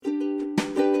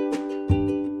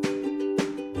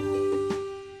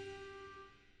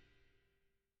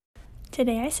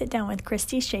Today I sit down with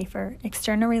Christy Schaefer,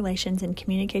 External Relations and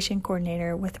Communication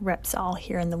Coordinator with Repsol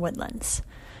here in the Woodlands.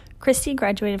 Christy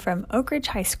graduated from Oak Ridge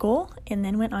High School and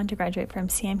then went on to graduate from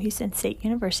Sam Houston State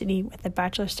University with a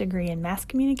bachelor's degree in mass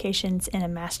communications and a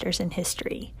master's in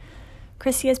history.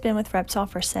 Christy has been with Repsol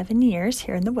for 7 years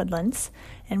here in the Woodlands,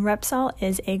 and Repsol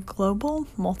is a global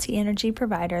multi-energy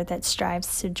provider that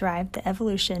strives to drive the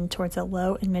evolution towards a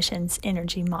low-emissions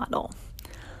energy model.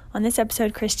 On this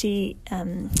episode, Christy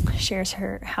shares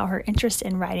how her interest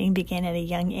in writing began at a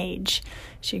young age.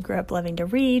 She grew up loving to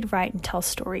read, write, and tell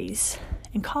stories.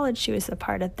 In college, she was a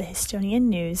part of the Histonian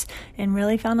News and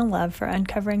really found a love for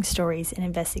uncovering stories in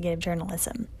investigative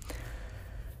journalism.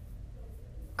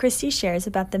 Christy shares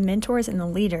about the mentors and the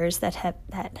leaders that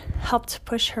helped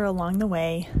push her along the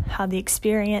way, how getting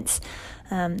experience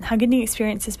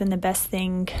has been the best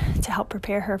thing to help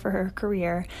prepare her for her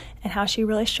career, and how she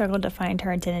really struggled to find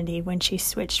her identity when she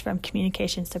switched from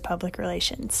communications to public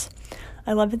relations.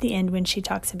 I love at the end when she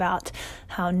talks about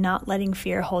how not letting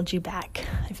fear hold you back.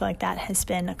 I feel like that has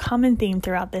been a common theme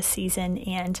throughout this season,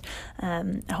 and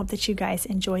I hope that you guys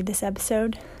enjoyed this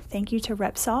episode. Thank you to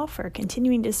Repsol for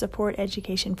continuing to support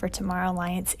Education for Tomorrow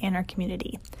Alliance and our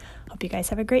community. Hope you guys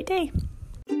have a great day.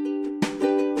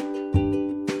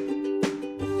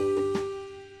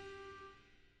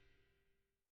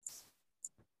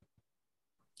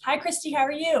 Hi, Christy. How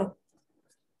are you?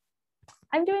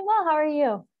 I'm doing well. How are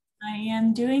you? I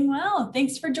am doing well.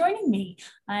 Thanks for joining me.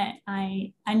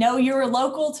 I know you're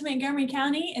local to Montgomery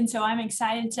County, and so I'm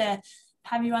excited to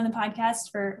have you on the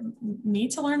podcast for me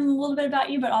to learn a little bit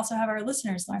about you, but also have our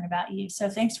listeners learn about you. So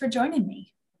thanks for joining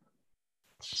me.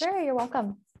 Sure, you're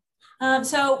welcome.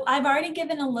 So I've already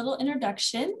given a little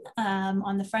introduction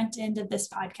on the front end of this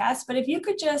podcast, but if you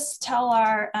could just tell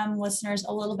our listeners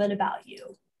a little bit about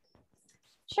you.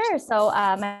 Sure. So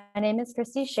my name is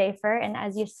Christy Schaefer, and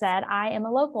as you said, I am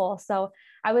a local. So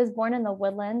I was born in the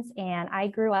Woodlands, and I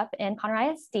grew up in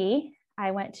Conroe ISD.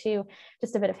 I went to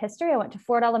just a bit of history. I went to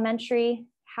Ford Elementary,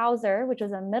 Hauser, which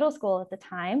was a middle school at the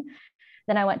time.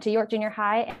 Then I went to York Junior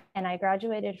High, and I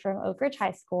graduated from Oak Ridge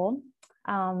High School.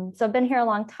 So I've been here a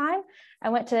long time. I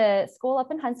went to school up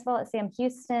in Huntsville at Sam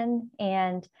Houston,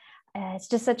 and it's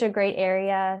just such a great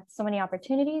area, so many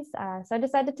opportunities. So I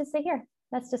decided to stay here.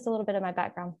 That's just a little bit of my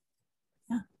background.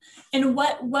 Yeah. And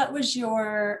what was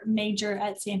your major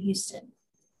at Sam Houston?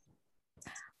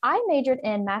 I majored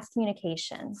in mass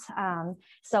communications.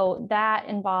 So that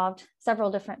involved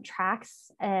several different tracks,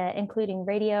 including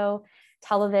radio,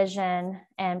 television,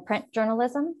 and print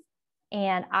journalism.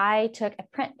 And I took a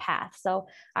print path. So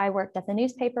I worked at the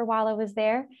newspaper while I was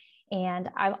there, and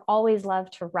I've always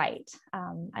loved to write.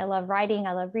 I love writing,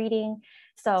 I love reading.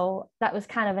 So that was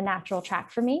kind of a natural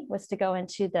track for me, was to go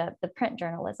into the print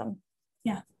journalism.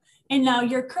 Yeah. And now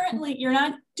you're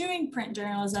not doing print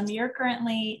journalism. You're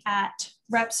currently at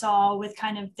Repsol with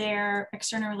kind of their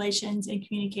external relations and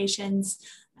communications.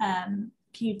 Can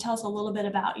you tell us a little bit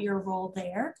about your role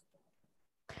there?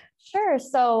 Sure.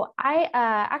 So I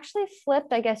actually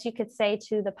flipped, I guess you could say,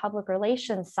 to the public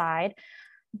relations side.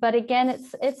 But again,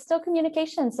 it's still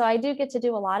communication. So I do get to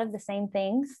do a lot of the same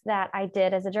things that I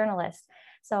did as a journalist.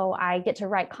 So I get to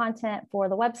write content for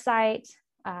the website.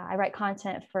 I write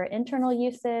content for internal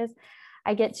uses.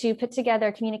 I get to put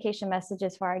together communication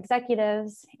messages for our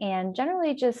executives and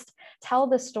generally just tell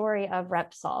the story of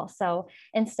Repsol. So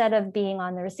instead of being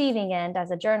on the receiving end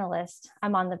as a journalist,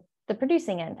 I'm on the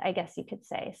producing end, I guess you could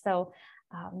say. So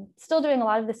still doing a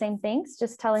lot of the same things,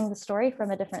 just telling the story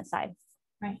from a different side.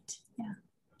 Right. Yeah.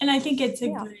 And I think it's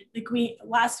good, like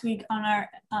last week on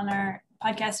our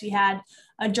podcast, we had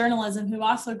a journalism who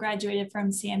also graduated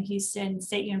from Sam Houston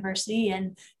State University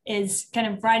and is kind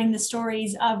of writing the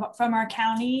stories from our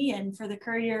county and for the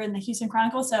Courier and the Houston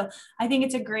Chronicle. So I think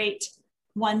it's a great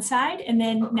one side. And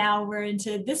then now we're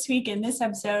into this week in this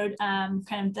episode,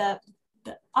 kind of the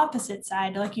opposite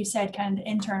side, like you said, kind of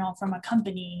the internal from a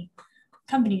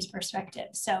company's perspective.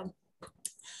 So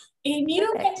if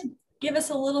you can give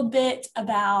us a little bit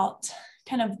about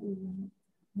kind of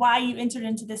why you entered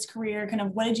into this career, kind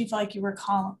of what did you feel like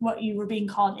what you were being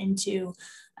called into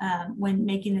when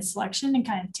making the selection and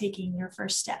kind of taking your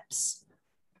first steps?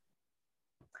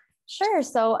 Sure.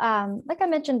 So like I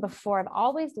mentioned before, I've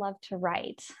always loved to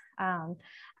write.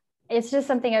 It's just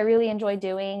something I really enjoy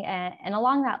doing. And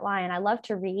along that line, I love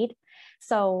to read.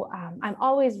 So I'm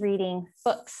always reading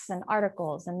books and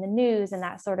articles and the news and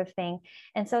that sort of thing.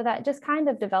 And so that just kind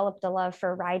of developed a love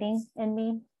for writing in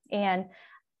me. And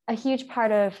a huge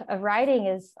part of writing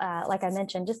is, like I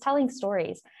mentioned, just telling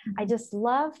stories. I just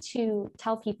love to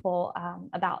tell people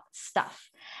about stuff.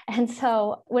 And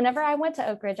so whenever I went to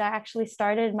Oak Ridge, I actually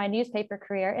started my newspaper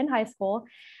career in high school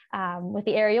with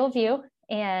the Aerial View,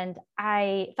 and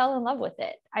I fell in love with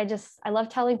it. I love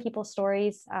telling people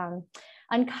stories.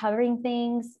 Uncovering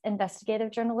things.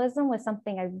 Investigative journalism was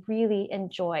something I really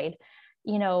enjoyed,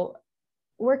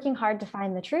 working hard to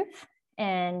find the truth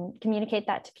and communicate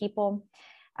that to people.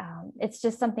 It's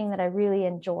just something that I really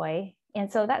enjoy.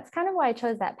 And so that's kind of why I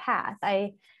chose that path.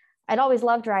 I'd always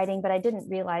loved writing, but I didn't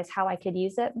realize how I could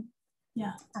use it.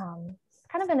 Yeah.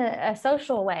 Kind of in a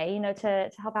social way,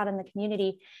 to help out in the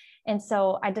community. And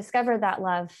so I discovered that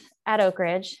love at Oak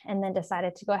Ridge and then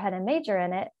decided to go ahead and major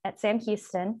in it at Sam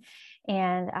Houston.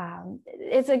 And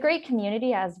it's a great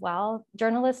community as well.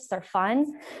 Journalists are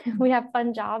fun. We have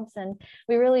fun jobs and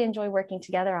we really enjoy working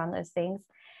together on those things.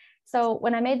 So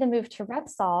when I made the move to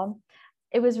Repsol,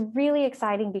 it was really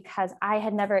exciting because I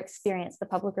had never experienced the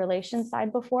public relations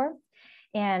side before.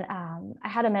 And I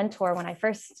had a mentor when I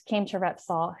first came to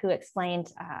Repsol who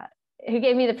explained, who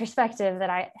gave me the perspective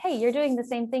that hey, you're doing the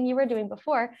same thing you were doing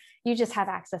before. You just have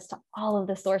access to all of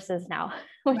the sources now,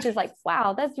 which is like,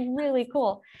 wow, that's really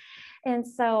cool. And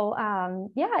so,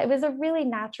 it was a really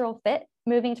natural fit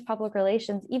moving to public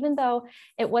relations, even though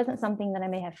it wasn't something that I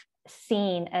may have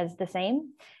seen as the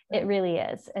same, it really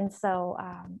is. And so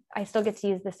I still get to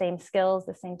use the same skills,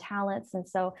 the same talents. And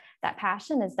so that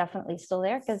passion is definitely still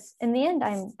there because in the end,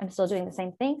 I'm still doing the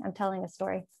same thing. I'm telling a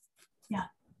story. Yeah.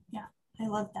 Yeah. I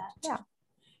love that. Yeah.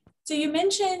 So you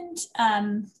mentioned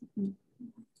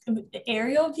the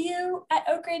aerial view at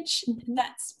Oak Ridge.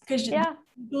 That's because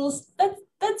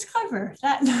that's clever.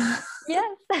 That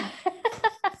yes,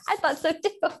 I thought so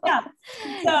too. Yeah. So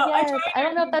yes. I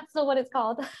don't know if that's still what it's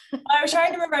called. I was trying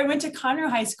to remember. I went to Conroe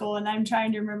High School, and I'm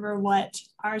trying to remember what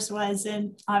ours was.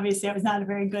 And obviously, I was not a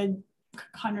very good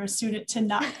Conroe student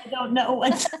I don't know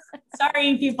what.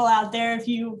 Sorry, people out there, if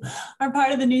you are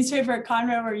part of the newspaper at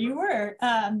Conroe or you were.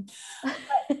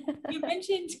 You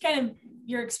mentioned kind of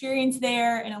your experience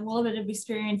there and a little bit of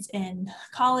experience in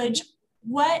college.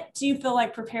 What do you feel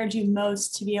like prepared you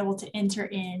most to be able to enter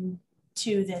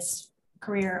into this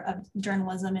career of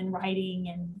journalism and writing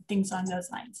and things on those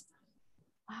lines?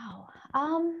 Wow.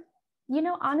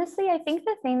 Honestly, I think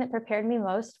the thing that prepared me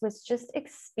most was just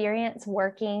experience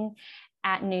working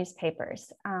at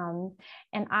newspapers.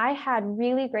 And I had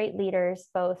really great leaders,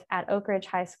 both at Oak Ridge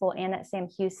High School and at Sam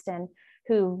Houston,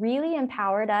 who really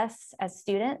empowered us as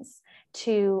students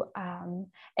to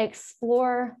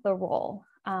explore the role.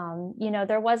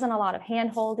 There wasn't a lot of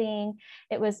hand-holding.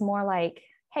 It was more like,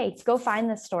 hey, go find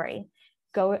the story,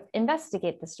 go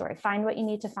investigate the story, find what you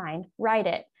need to find, write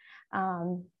it.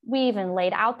 We even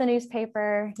laid out the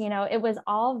newspaper. It was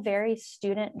all very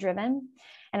student driven.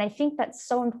 And I think that's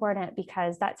so important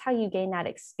because that's how you gain that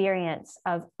experience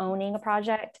of owning a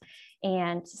project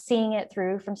and seeing it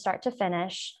through from start to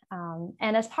finish.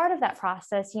 And as part of that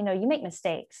process, you make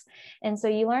mistakes. And so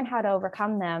you learn how to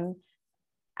overcome them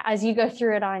as you go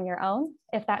through it on your own,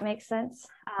 if that makes sense.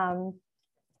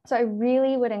 So I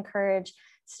really would encourage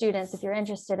students, if you're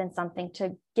interested in something,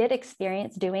 to get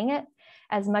experience doing it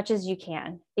as much as you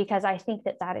can, because I think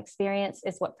that experience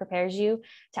is what prepares you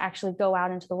to actually go out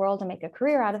into the world and make a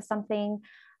career out of something,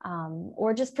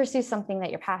 or just pursue something that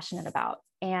you're passionate about.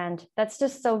 And that's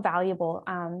just so valuable.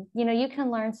 You can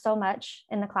learn so much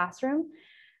in the classroom,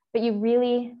 but you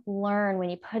really learn when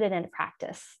you put it into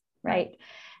practice, right?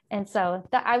 And so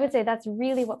I would say that's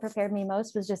really what prepared me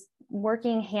most, was just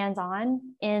working hands-on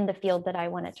in the field that I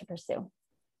wanted to pursue.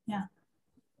 Yeah,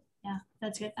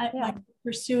 that's good. Like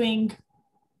pursuing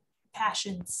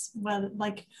passions,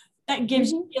 like that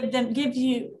gives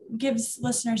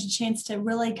listeners a chance to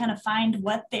really kind of find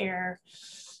what their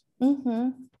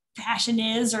passion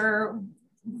is, or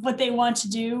what they want to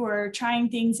do, or trying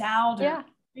things out, or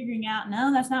figuring out,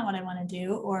 no, that's not what I want to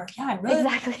do, or I really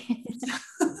exactly.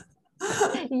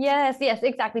 yes,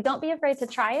 exactly. Don't be afraid to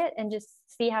try it and just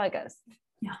see how it goes.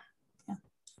 Yeah.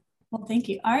 Well, thank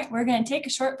you. All right, we're going to take a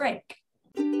short break.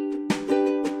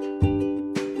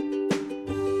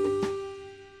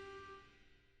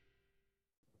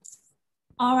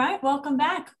 All right, welcome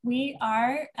back. We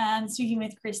are speaking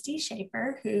with Christy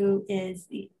Schaefer, who is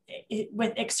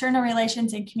with External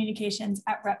Relations and Communications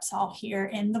at Repsol here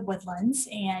in the Woodlands.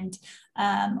 And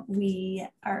we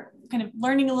are kind of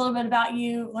learning a little bit about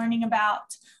you, learning about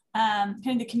kind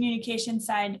of the communication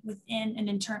side within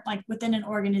within an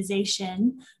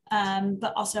organization,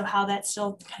 but also how that's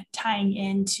still kind of tying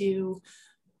into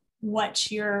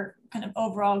what your kind of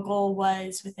overall goal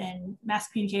was within mass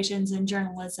communications and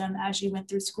journalism as you went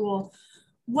through school.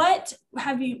 what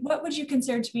would you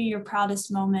consider to be your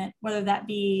proudest moment, whether that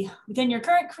be within your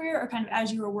current career or kind of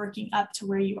as you were working up to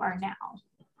where you are now?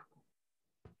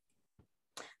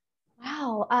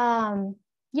 Wow.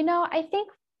 I think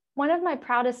one of my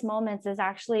proudest moments is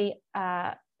actually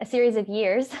a series of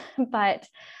years, but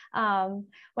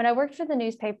when I worked for the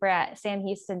newspaper at Sam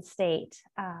Houston State,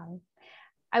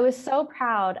 I was so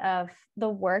proud of the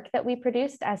work that we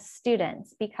produced as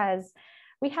students because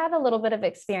we had a little bit of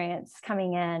experience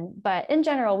coming in, but in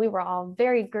general, we were all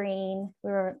very green. We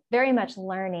were very much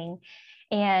learning,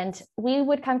 and we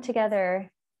would come together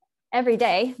every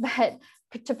day, but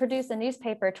to produce a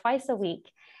newspaper twice a week.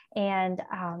 And,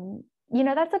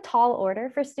 that's a tall order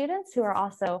for students who are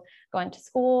also going to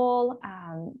school.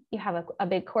 You have a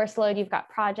big course load, you've got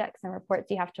projects and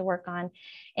reports you have to work on.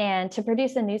 And to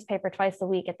produce a newspaper twice a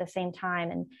week at the same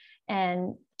time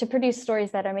and to produce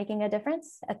stories that are making a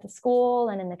difference at the school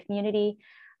and in the community.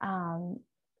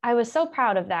 I was so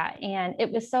proud of that. And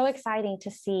it was so exciting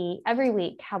to see every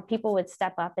week how people would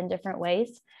step up in different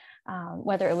ways,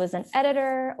 whether it was an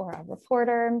editor or a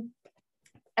reporter.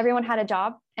 Everyone had a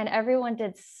job and everyone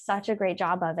did such a great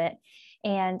job of it.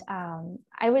 And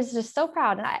I was just so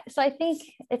proud. And so I think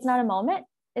it's not a moment,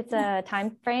 it's a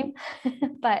time frame,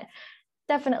 but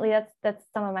definitely that's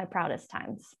some of my proudest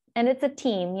times. And it's a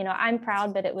team, I'm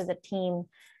proud, but it was a team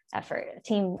effort, a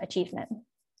team achievement.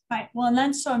 Right. Well, and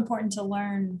that's so important to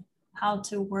learn how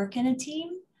to work in a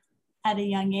team at a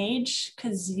young age,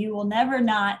 because you will never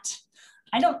not.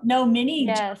 I don't know many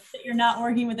jobs that you're not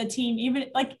working with a team, even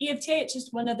like EFTA, it's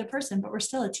just one other person, but we're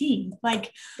still a team.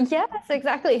 Like, yes,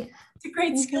 exactly. It's a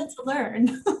great skill to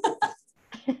learn.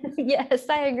 Yes,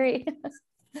 I agree.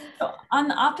 So on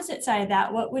the opposite side of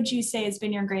that, what would you say has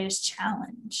been your greatest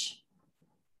challenge?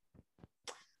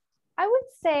 I would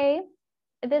say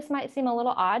this might seem a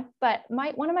little odd, but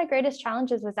one of my greatest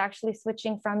challenges was actually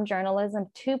switching from journalism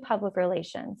to public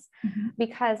relations,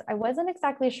 because I wasn't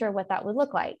exactly sure what that would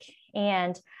look like.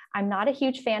 And I'm not a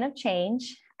huge fan of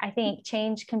change. I think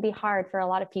change can be hard for a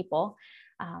lot of people.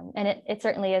 And it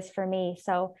certainly is for me.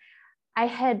 So I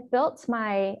had built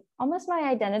almost my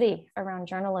identity around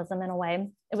journalism in a way.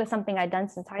 It was something I'd done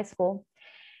since high school.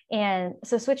 And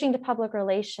so switching to public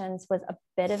relations was a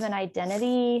bit of an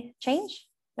identity change.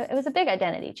 It was a big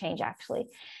identity change, actually.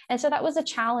 And so that was a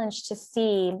challenge to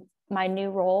see my new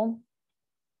role.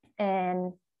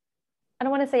 And I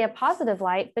don't want to say a positive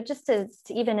light, but just to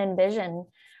even envision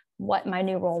what my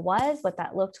new role was, what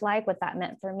that looked like, what that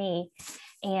meant for me.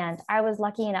 And I was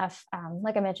lucky enough,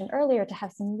 like I mentioned earlier, to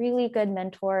have some really good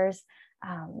mentors,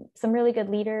 some really good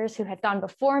leaders who had gone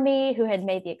before me, who had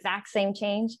made the exact same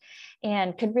change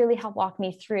and could really help walk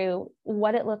me through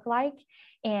what it looked like.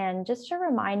 And just to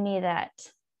remind me that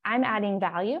I'm adding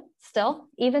value still,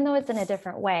 even though it's in a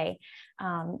different way,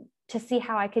 to see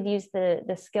how I could use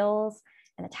the skills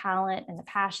and the talent and the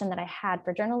passion that I had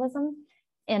for journalism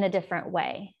in a different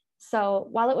way. So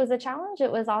while it was a challenge,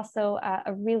 it was also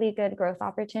a really good growth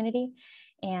opportunity.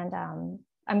 And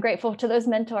I'm grateful to those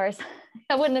mentors.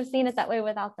 I wouldn't have seen it that way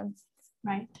without them.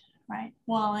 Right.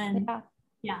 Well, and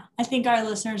yeah, I think our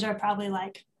listeners are probably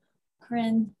like,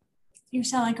 Corinne, you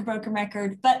sound like a broken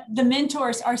record, but the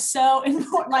mentors are so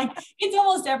important. Like it's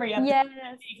almost every episode. Yes.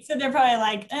 So they're probably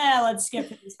like, let's skip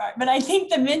this part. But I think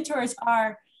the mentors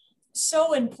are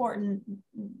so important.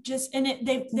 Just and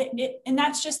and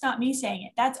that's just not me saying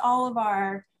it. That's all of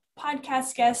our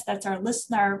podcast guests. That's our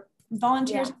listener,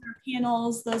 volunteers for our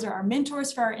panels. Those are our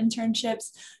mentors for our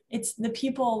internships. It's the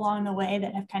people along the way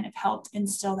that have kind of helped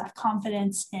instill that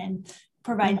confidence and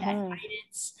provide that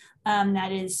guidance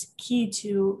that is key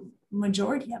to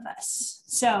majority of us.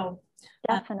 So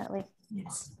definitely.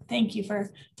 Yes. Thank you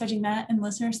for touching that. And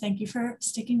listeners, thank you for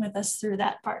sticking with us through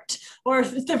that part, or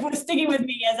sticking with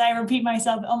me as I repeat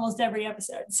myself almost every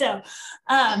episode. So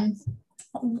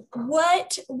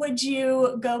what would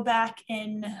you go back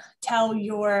and tell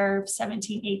your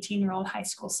 17, 18-year-old high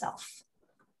school self?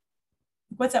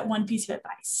 What's that one piece of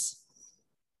advice?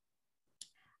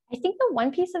 I think the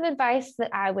one piece of advice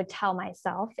that I would tell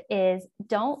myself is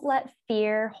don't let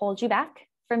fear hold you back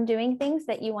from doing things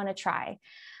that you want to try.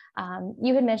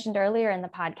 You had mentioned earlier in the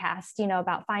podcast,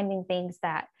 about finding things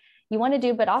that you want to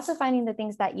do, but also finding the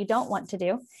things that you don't want to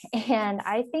do. And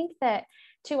I think that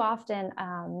too often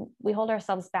we hold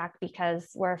ourselves back because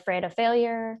we're afraid of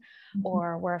failure,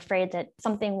 or we're afraid that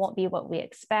something won't be what we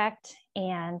expect.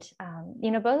 And,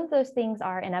 both of those things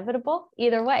are inevitable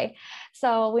either way.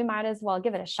 So we might as well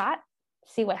give it a shot,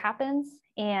 see what happens.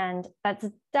 And that's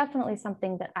definitely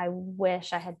something that I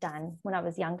wish I had done when I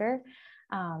was younger.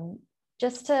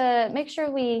 just to make sure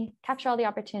we capture all the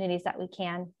opportunities that we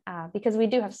can, because we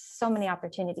do have so many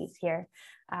opportunities here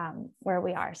where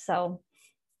we are. So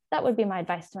that would be my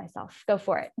advice to myself. Go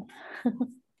for it.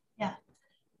 Yeah,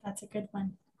 that's a good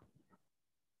one.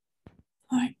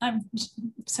 All right, I'm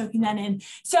soaking that in.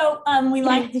 So we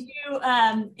like to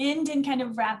end and kind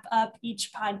of wrap up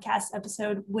each podcast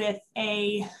episode with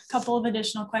a couple of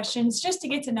additional questions just to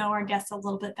get to know our guests a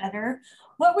little bit better.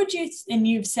 What would you, and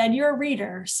you've said you're a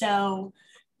reader, so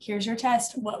here's your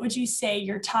test. What would you say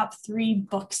your top 3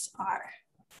 books are?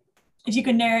 If you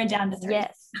could narrow it down to 3.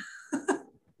 Yes.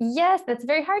 Yes, that's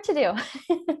very hard to do.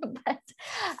 But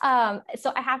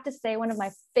so I have to say one of my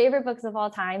favorite books of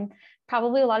all time,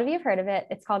 probably a lot of you have heard of it.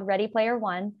 It's called Ready Player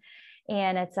One,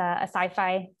 and it's a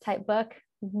sci-fi type book.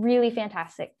 Really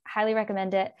fantastic. Highly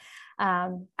recommend it. I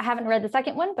haven't read the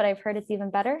second one, but I've heard it's even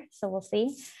better. So we'll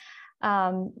see.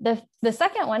 The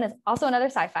second one is also another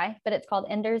sci-fi, but it's called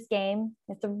Ender's Game.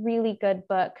 It's a really good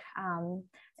book.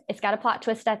 It's got a plot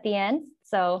twist at the end,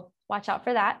 so watch out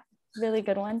for that. Really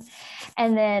good one.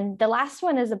 And then the last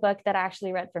one is a book that I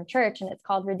actually read from church, and it's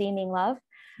called Redeeming Love.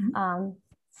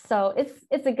 So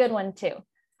it's a good one too.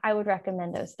 I would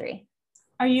recommend those 3.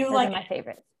 Are you those like are my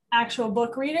favorite actual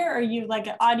book reader? Or are you like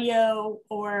an audio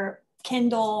or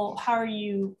Kindle? How do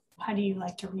you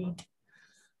like to read?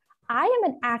 I am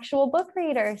an actual book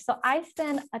reader. So I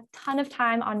spend a ton of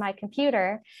time on my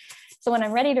computer. So when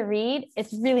I'm ready to read,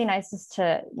 it's really nice just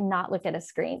to not look at a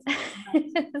screen.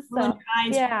 So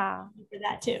yeah, for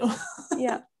that too.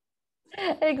 Yeah,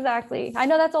 exactly. I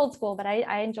know that's old school, but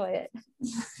I enjoy it.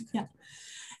 Yeah.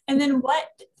 And then what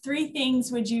 3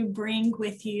 things would you bring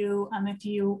with you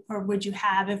would you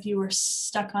have if you were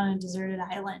stuck on a deserted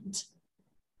island?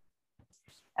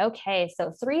 Okay,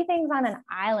 so 3 things on an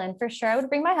island. For sure, I would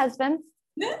bring my husband.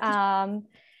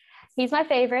 He's my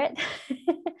favorite.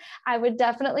 I would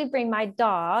definitely bring my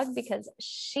dog because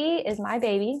she is my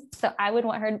baby. So I would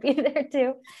want her to be there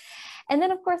too. And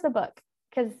then of course a book,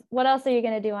 because what else are you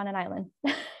going to do on an island?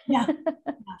 Yeah.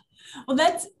 Well,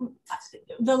 that's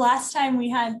the last time we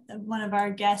had one of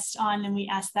our guests on and we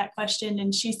asked that question,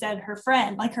 and she said her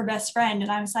friend, like her best friend.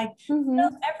 And I was like,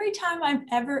 every time I've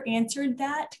ever answered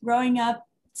that growing up,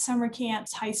 summer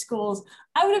camps, high schools,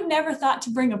 I would have never thought to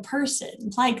bring a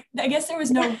person. Like, I guess there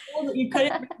was no rule that you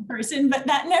couldn't bring a person, but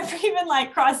that never even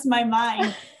like crossed my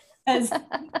mind. As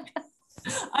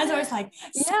I was always like,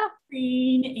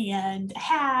 screen and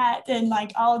hat and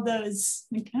like all of those,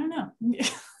 like, I don't know.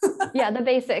 Yeah, the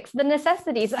basics, the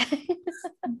necessities.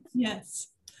 Yes.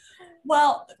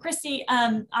 Well, Christy,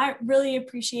 I really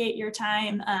appreciate your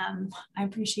time. I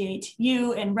appreciate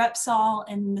you and Repsol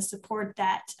and the support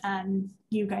that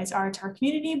you guys are to our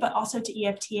community, but also to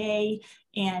EFTA.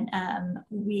 And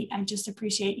I just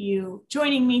appreciate you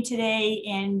joining me today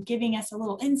and giving us a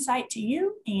little insight to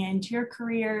you and your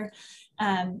career.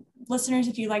 Listeners,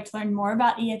 if you'd like to learn more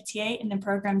about EFTA and the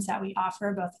programs that we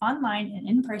offer both online and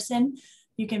in person,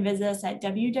 you can visit us at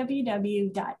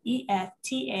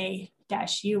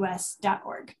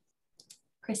www.efta-us.org.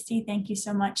 Christy, thank you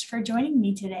so much for joining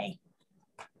me today.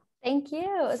 Thank you.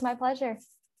 It was my pleasure.